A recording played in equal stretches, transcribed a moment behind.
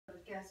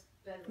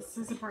This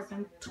is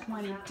apartment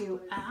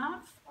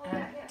 22F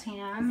at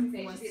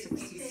 10 West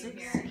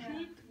 66th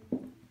Street.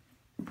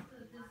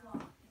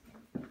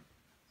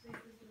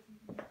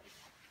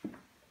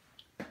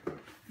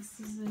 This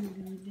is a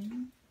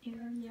living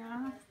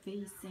area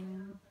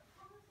facing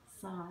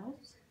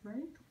south,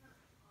 right?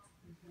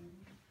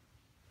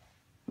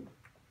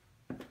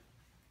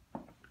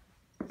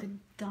 The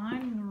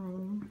dining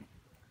room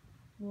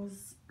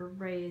was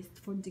raised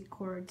for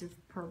decorative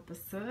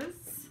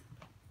purposes.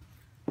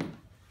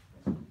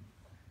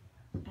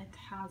 It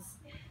has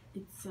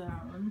its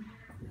own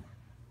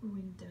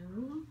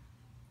window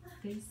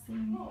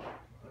facing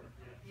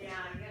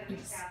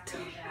east.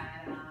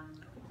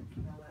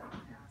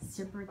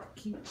 Separate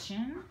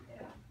kitchen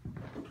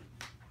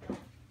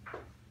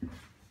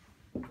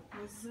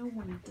with a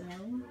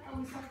window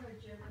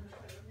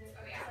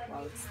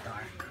while it's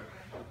dark.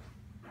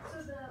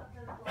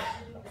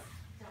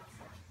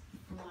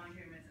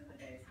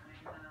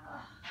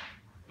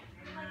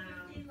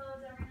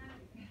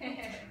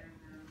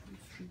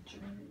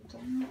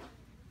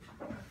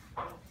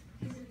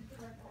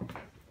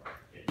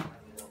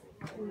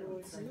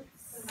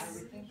 I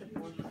would think the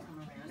board would come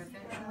around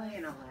eventually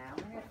and allow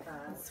it,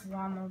 but It's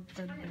one of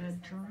the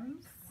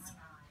bedrooms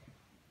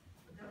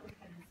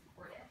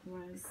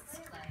with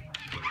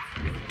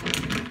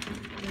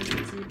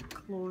a deep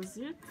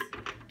closet.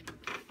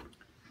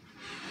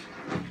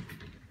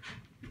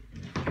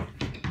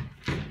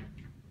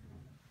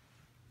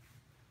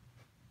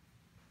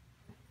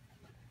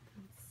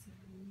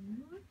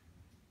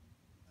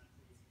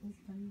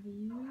 Open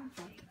view,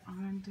 but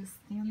I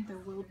understand there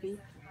will be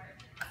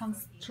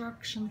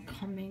construction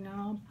coming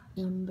up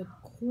in the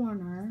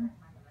corner,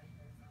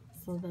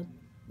 so that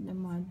there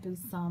might be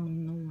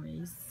some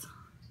noise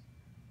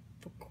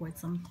for quite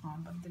some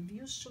time, but the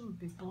view shouldn't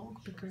be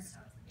blocked because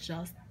it's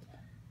just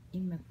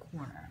in the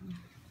corner.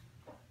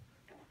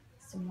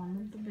 So one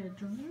of the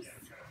bedrooms,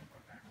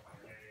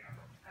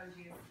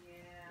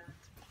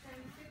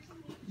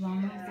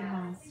 one of the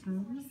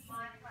bathrooms.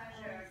 my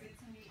pleasure. Good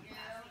to meet you.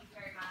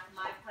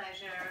 My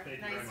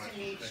pleasure. Nice to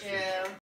meet you.